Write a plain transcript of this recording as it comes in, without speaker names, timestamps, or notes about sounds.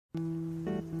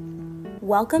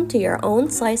Welcome to your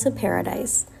own slice of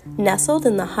paradise. Nestled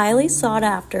in the highly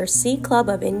sought-after Sea Club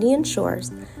of Indian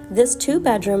Shores, this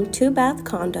 2-bedroom, 2-bath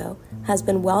condo has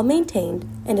been well maintained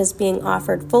and is being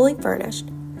offered fully furnished.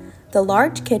 The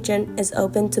large kitchen is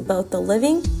open to both the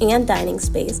living and dining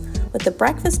space with a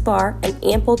breakfast bar and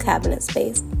ample cabinet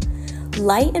space.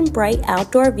 Light and bright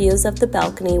outdoor views of the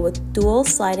balcony with dual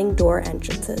sliding door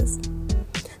entrances.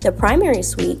 The primary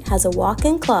suite has a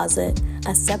walk-in closet,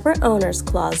 a separate owner's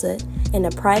closet, and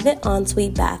a private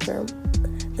ensuite bathroom.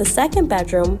 The second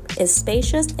bedroom is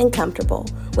spacious and comfortable,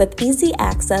 with easy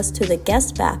access to the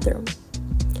guest bathroom.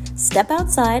 Step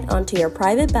outside onto your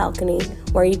private balcony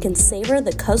where you can savor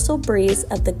the coastal breeze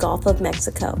of the Gulf of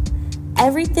Mexico.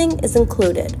 Everything is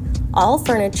included, all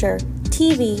furniture,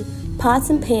 TV, pots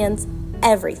and pans,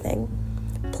 everything.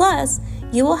 Plus,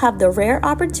 you will have the rare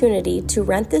opportunity to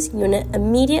rent this unit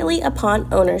immediately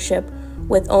upon ownership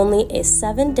with only a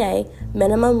 7-day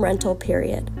minimum rental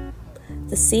period.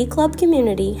 The Sea Club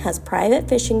community has private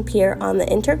fishing pier on the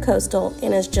Intercoastal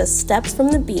and is just steps from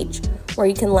the beach where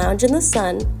you can lounge in the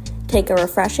sun, take a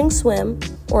refreshing swim,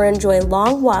 or enjoy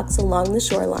long walks along the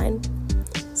shoreline.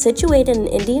 Situated in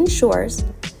Indian Shores,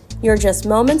 you're just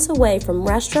moments away from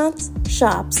restaurants,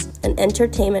 shops, and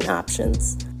entertainment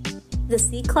options. The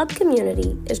Sea Club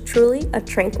community is truly a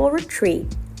tranquil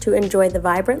retreat to enjoy the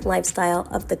vibrant lifestyle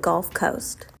of the Gulf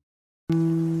Coast.